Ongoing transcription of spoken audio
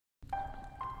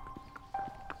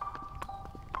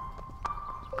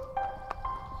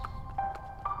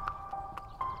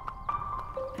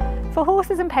For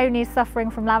horses and ponies suffering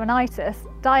from laminitis,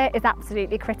 diet is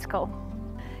absolutely critical.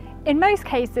 In most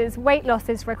cases, weight loss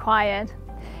is required,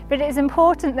 but it is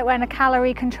important that when a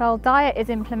calorie-controlled diet is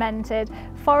implemented,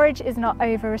 forage is not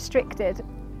over-restricted,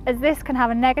 as this can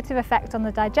have a negative effect on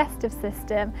the digestive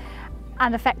system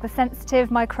and affect the sensitive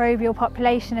microbial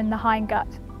population in the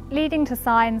hindgut, leading to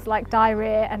signs like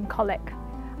diarrhea and colic.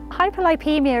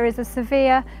 Hypolipemia is a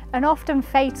severe and often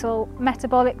fatal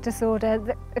metabolic disorder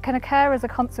that can occur as a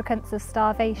consequence of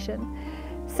starvation,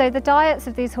 so the diets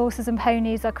of these horses and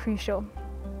ponies are crucial.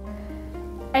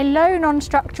 A low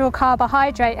non-structural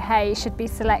carbohydrate hay should be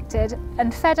selected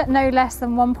and fed at no less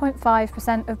than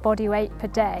 1.5% of body weight per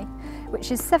day,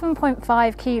 which is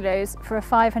 7.5 kilos for a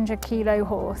 500 kilo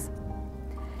horse.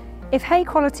 If hay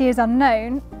quality is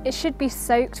unknown, it should be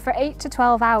soaked for 8 to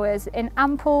 12 hours in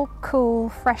ample, cool,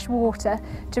 fresh water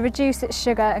to reduce its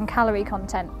sugar and calorie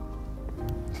content.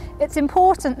 It's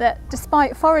important that,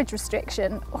 despite forage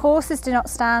restriction, horses do not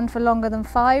stand for longer than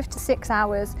 5 to 6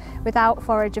 hours without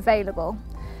forage available.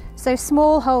 So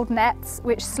small hold nets,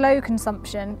 which slow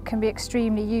consumption, can be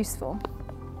extremely useful.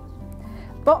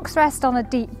 Box rest on a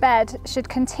deep bed should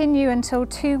continue until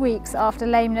 2 weeks after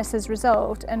lameness has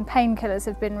resolved and painkillers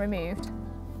have been removed.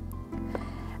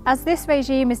 As this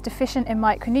regime is deficient in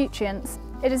micronutrients,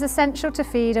 it is essential to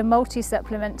feed a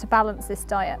multi-supplement to balance this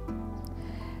diet.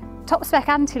 TopSpec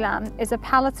Anti-Lam is a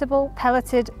palatable,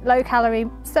 pelleted, low-calorie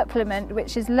supplement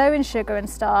which is low in sugar and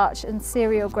starch and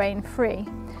cereal grain free.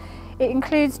 It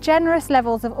includes generous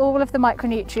levels of all of the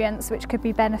micronutrients which could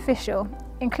be beneficial,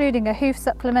 including a hoof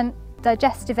supplement,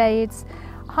 digestive aids,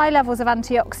 high levels of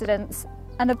antioxidants,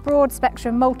 and a broad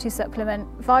spectrum multi-supplement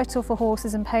vital for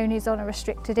horses and ponies on a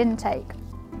restricted intake.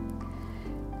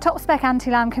 TopSpec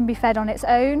Anti-Lam can be fed on its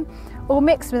own or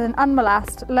mixed with an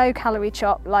unmolassed, low-calorie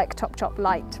chop like Top Chop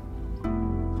Light.